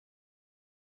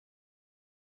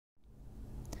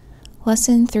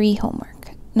Lesson 3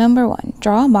 homework. Number 1,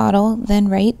 draw a model, then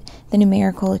write the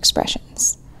numerical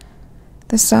expressions.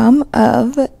 The sum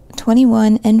of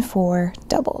 21 and 4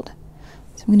 doubled.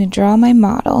 So I'm going to draw my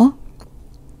model,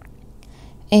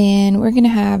 and we're going to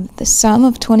have the sum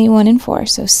of 21 and 4.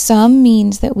 So sum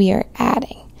means that we are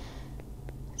adding.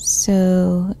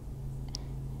 So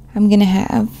I'm going to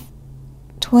have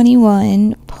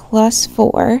 21 plus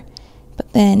 4,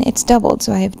 but then it's doubled,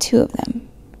 so I have 2 of them.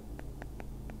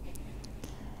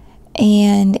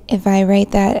 And if I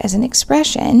write that as an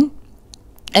expression,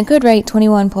 I could write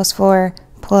 21 plus 4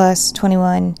 plus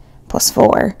 21 plus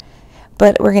 4,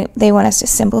 but they want us to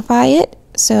simplify it.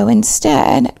 So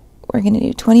instead, we're going to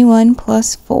do 21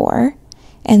 plus 4,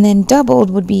 and then doubled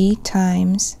would be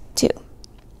times 2.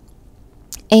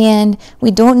 And we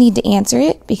don't need to answer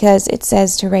it because it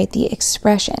says to write the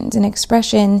expressions. An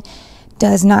expression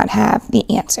does not have the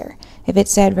answer. If it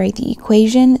said write the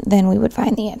equation, then we would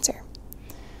find the answer.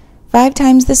 5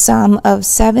 times the sum of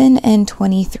 7 and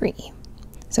 23.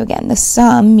 So again, the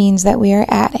sum means that we are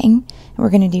adding, and we're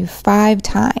going to do 5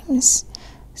 times.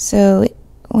 So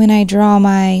when I draw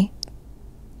my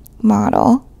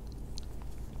model,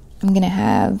 I'm going to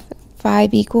have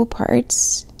 5 equal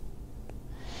parts,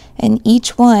 and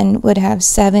each one would have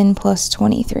 7 plus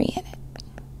 23 in it.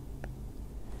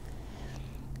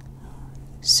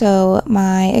 So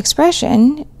my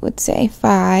expression would say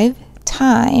 5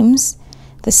 times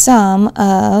the sum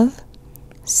of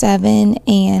 7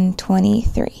 and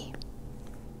 23.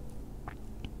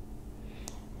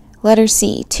 Letter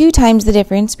C, 2 times the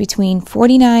difference between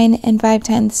 49 and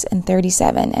 5/10 and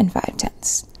 37 and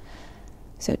 5/10.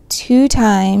 So 2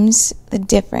 times the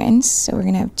difference, so we're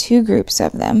going to have 2 groups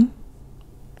of them.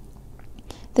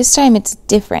 This time it's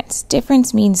difference.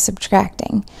 Difference means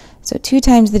subtracting. So 2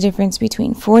 times the difference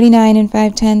between 49 and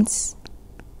 5/10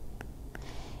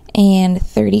 and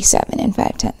 37 and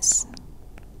 5/10.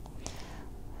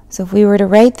 So if we were to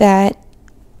write that,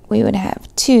 we would have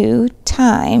 2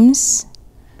 times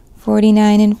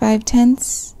 49 and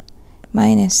 5/10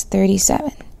 minus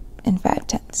 37 and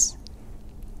 5/10.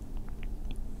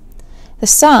 The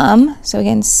sum, so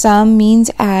again, sum means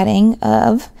adding,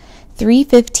 of 3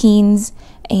 15s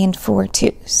and 4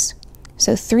 2s.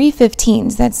 So 3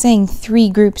 15s, that's saying 3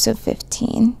 groups of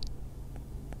 15.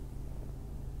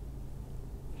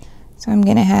 So I'm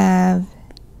going to have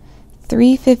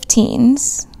 3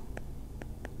 15s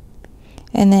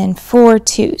and then 4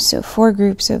 2s, so 4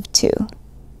 groups of 2.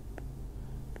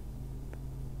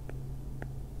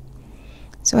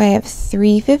 So I have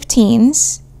 3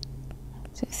 15s,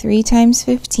 so 3 times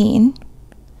 15,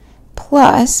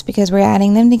 plus, because we're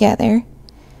adding them together,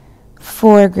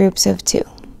 4 groups of 2.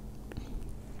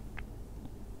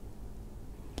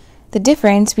 The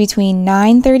difference between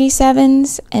 9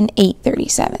 37s and 8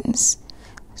 37s.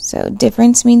 So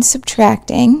difference means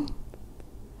subtracting.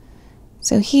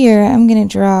 So here I'm going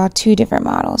to draw 2 different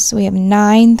models. So we have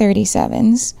 9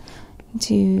 37s.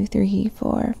 2, 3,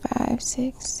 4, 5,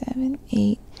 6, 7,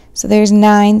 8. So there's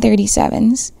 9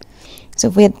 37s. So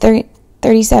if we had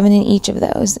 37 in each of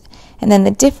those, and then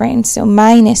the difference, so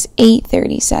minus 8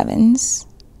 37s.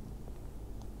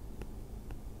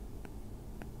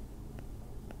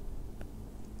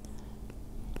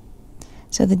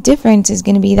 So the difference is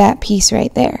going to be that piece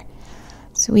right there.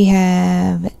 So we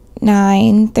have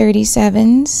 9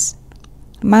 37s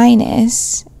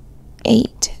minus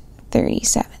 8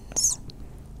 37s.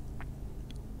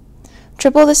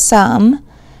 Triple the sum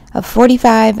of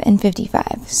 45 and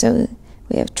 55. So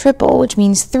we have triple, which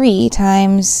means 3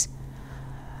 times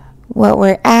what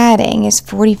we're adding is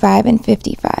 45 and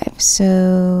 55.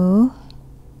 So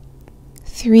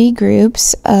 3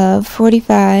 groups of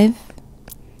 45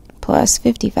 plus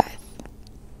 55.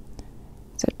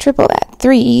 So triple that.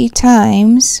 3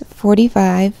 times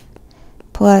 45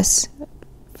 plus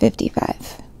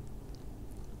 55.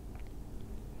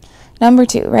 Number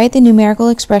 2, write the numerical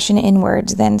expression in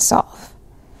words, then solve.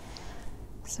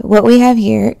 So what we have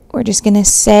here, we're just going to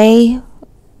say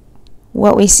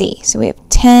what we see. So we have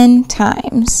 10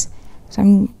 times,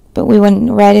 but we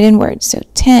wouldn't write it in words. So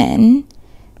 10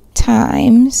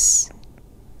 times,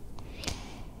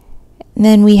 and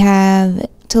then we have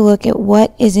to look at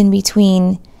what is in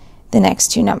between the next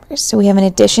 2 numbers. So we have an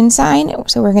addition sign,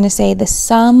 so we're going to say the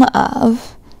sum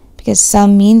of, because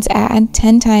sum means add,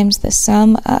 10 times the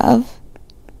sum of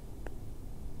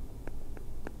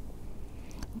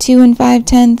 2 and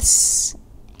 5/10.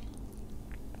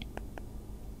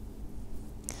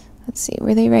 Let's see,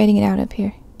 were they writing it out up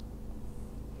here?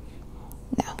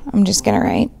 No, I'm just going to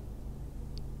write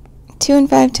 2 and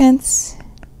 5/10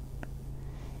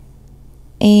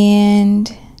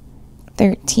 and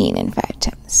 13 and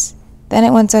 5/10. Then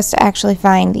it wants us to actually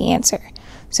find the answer.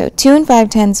 So 2 and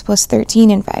 5/10 plus 13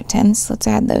 and 5/10. Let's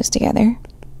add those together.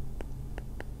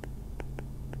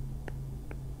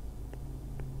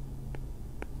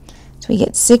 So we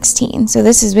get 16. So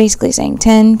this is basically saying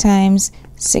 10 times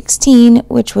 16,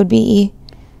 which would be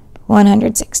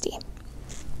 160.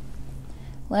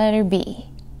 Letter B.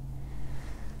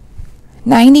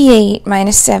 98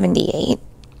 minus 78.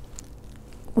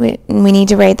 We need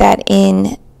to write that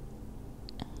in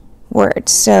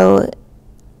words. So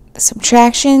the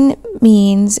subtraction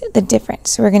means the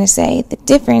difference. So we're going to say the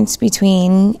difference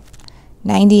between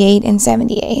 98 and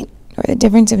 78, or the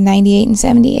difference of 98 and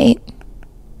 78.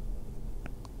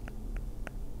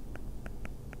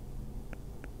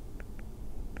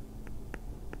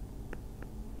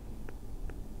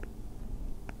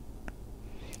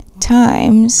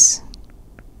 Times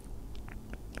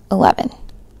 11.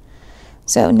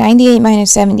 So 98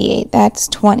 minus 78, that's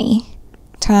 20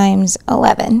 times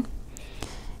 11.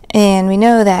 And we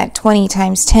know that 20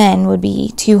 times 10 would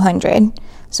be 200.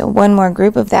 So one more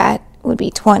group of that would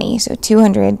be 20. So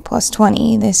 200 plus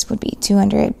 20, this would be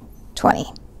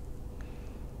 220.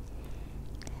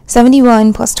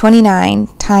 71 plus 29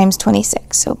 times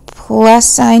 26. So plus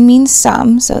sign means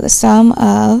sum. So the sum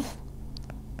of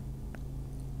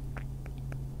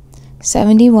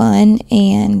 71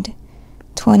 and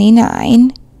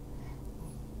 29.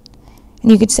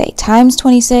 And you could say times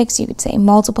 26, you could say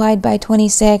multiplied by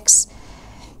 26.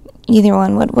 Either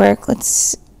one would work.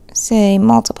 Let's say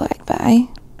multiplied by.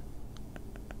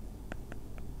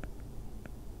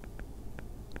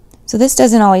 So this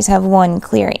doesn't always have one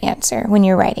clear answer when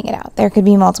you're writing it out. There could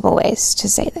be multiple ways to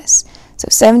say this. So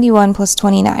 71 plus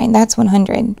 29, that's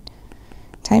 100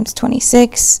 times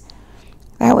 26.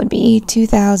 That would be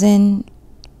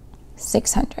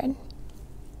 2,600.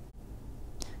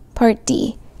 Part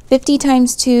D, 50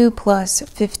 times 2 plus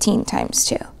 15 times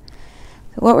 2. So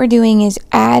what we're doing is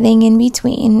adding in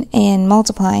between and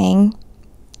multiplying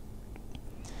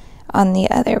on the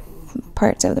other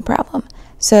parts of the problem.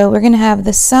 So we're going to have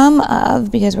the sum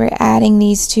of, because we're adding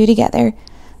these two together,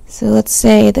 so let's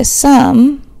say the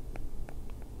sum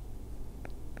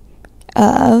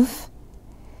of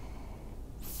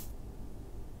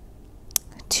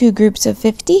two groups of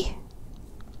 50.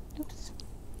 Oops.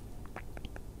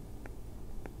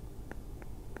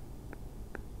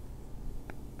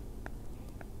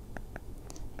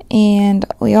 And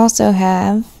we also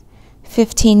have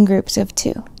 15 groups of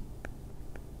 2.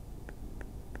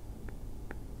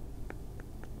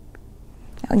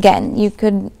 Again, you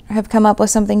could have come up with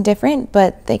something different,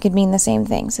 but they could mean the same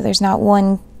thing. So there's not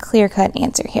one clear-cut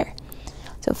answer here.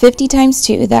 So 50 times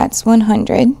 2, that's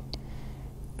 100.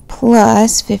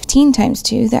 Plus 15 times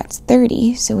 2, that's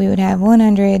 30. So we would have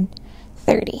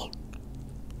 130.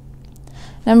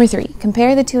 Number 3,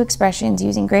 compare the two expressions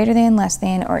using greater than, less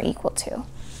than, or equal to.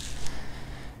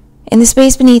 In the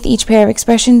space beneath each pair of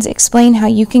expressions, explain how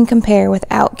you can compare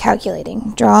without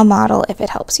calculating. Draw a model if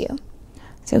it helps you.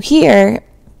 So here,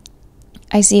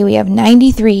 I see we have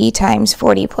 93 times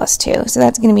 40 plus 2. So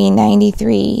that's going to be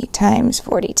 93 times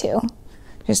 42,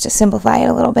 just to simplify it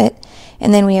a little bit.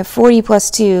 And then we have 40 plus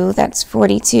 2, that's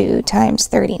 42 times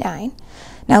 39.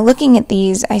 Now looking at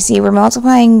these, I see we're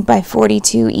multiplying by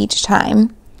 42 each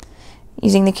time.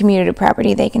 Using the commutative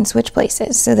property, they can switch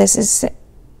places. So this is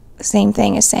the same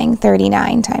thing as saying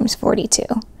 39 times 42.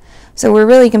 So we're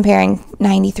really comparing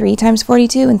 93 times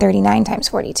 42 and 39 times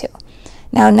 42.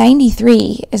 Now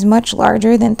 93 is much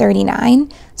larger than 39,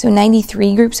 so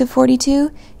 93 groups of 42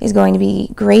 is going to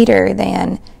be greater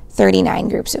than 39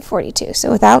 groups of 42. So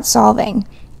without solving,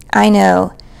 I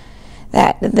know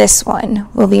that this one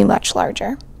will be much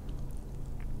larger.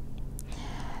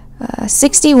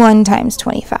 61 times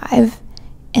 25,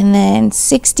 and then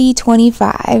 60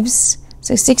 25s.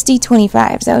 So 60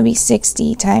 25s, that would be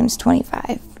 60 times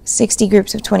 25. 60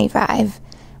 groups of 25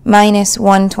 minus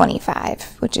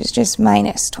 125, which is just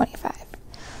minus 25.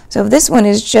 So if this one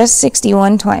is just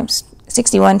 61 times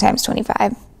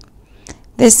 25,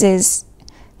 this is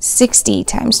 60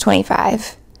 times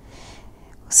 25.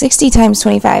 60 times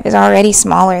 25 is already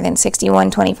smaller than 61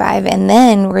 25, and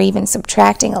then we're even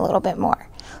subtracting a little bit more.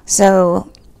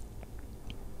 So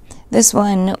this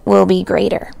one will be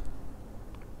greater.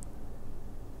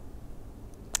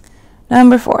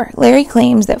 Number 4, Larry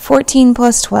claims that 14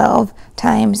 plus 12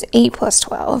 times 8 plus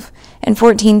 12 and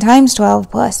 14 times 12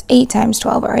 plus 8 times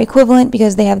 12 are equivalent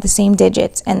because they have the same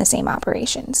digits and the same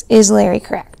operations. Is Larry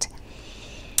correct?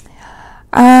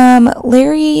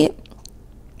 Larry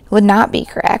would not be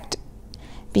correct,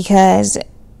 because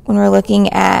when we're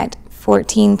looking at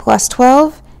 14 plus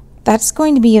 12, that's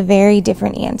going to be a very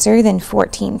different answer than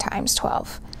 14 times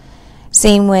 12.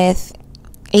 Same with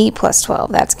 8 plus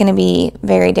 12. That's going to be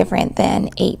very different than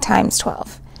 8 times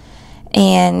 12.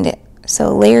 And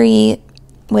so Larry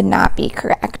would not be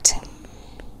correct.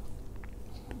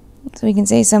 So we can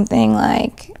say something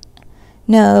like,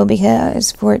 no,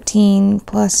 because 14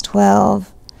 plus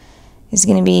 12 is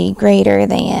going to be greater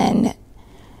than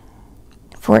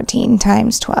 14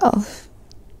 times 12.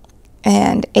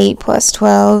 And 8 plus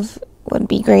 12 would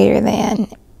be greater than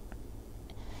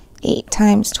 8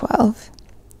 times 12.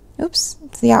 Oops,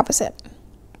 it's the opposite.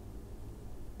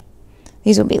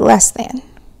 These would be less than.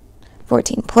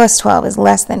 14 plus 12 is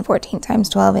less than 14 times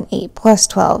 12, and 8 plus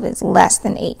 12 is less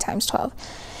than 8 times 12.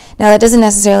 Now, that doesn't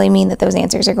necessarily mean that those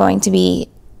answers are going to be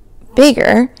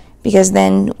bigger, because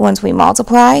then once we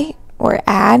multiply or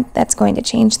add, that's going to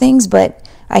change things, but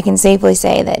I can safely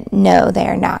say that no, they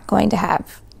are not going to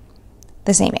have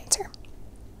the same answer.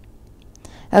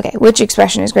 Okay, which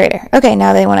expression is greater? Okay,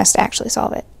 now they want us to actually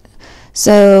solve it.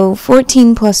 So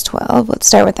 14 plus 12, let's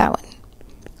start with that one.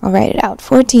 I'll write it out.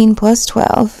 14 plus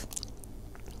 12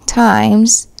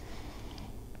 times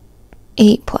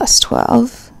 8 plus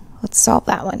 12. Let's solve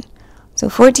that one. So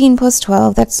 14 plus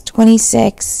 12, that's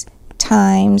 26,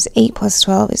 times 8 plus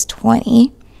 12 is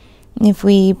 20. And if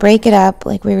we break it up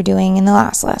like we were doing in the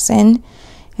last lesson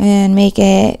and make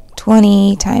it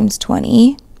 20 times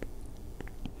 20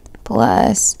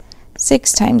 plus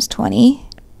 6 times 20,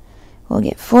 we'll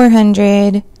get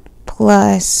 400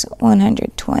 plus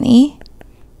 120,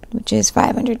 which is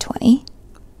 520.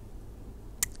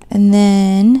 And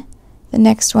then the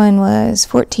next one was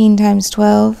 14 times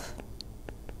 12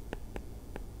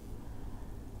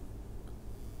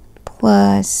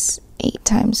 plus 8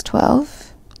 times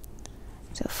 12.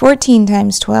 So 14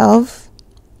 times 12,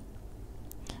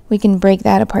 we can break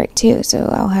that apart too. So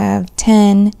I'll have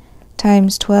 10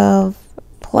 times 12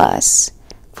 plus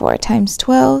 4 times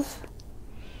 12.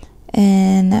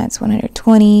 And that's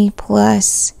 120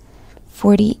 plus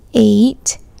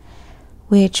 48,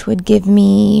 which would give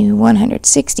me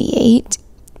 168,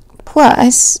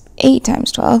 plus 8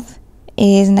 times 12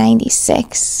 is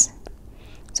 96.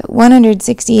 So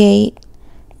 168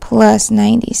 plus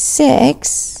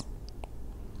 96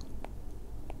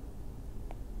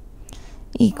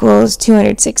 equals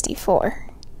 264.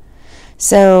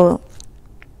 So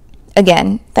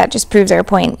again, that just proves our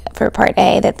point for part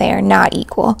A, that they are not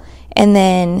equal. And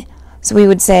then, so we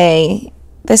would say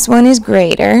this one is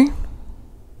greater,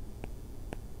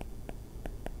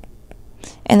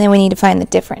 and then we need to find the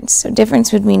difference. So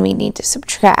difference would mean we need to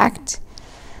subtract.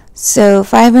 So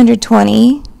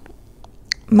 520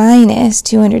 minus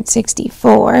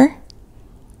 264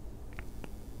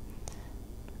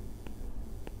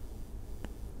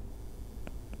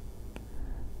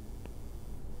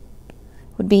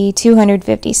 would be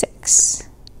 256.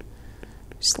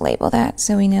 Just label that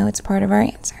so we know it's part of our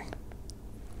answer.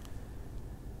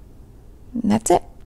 And that's it.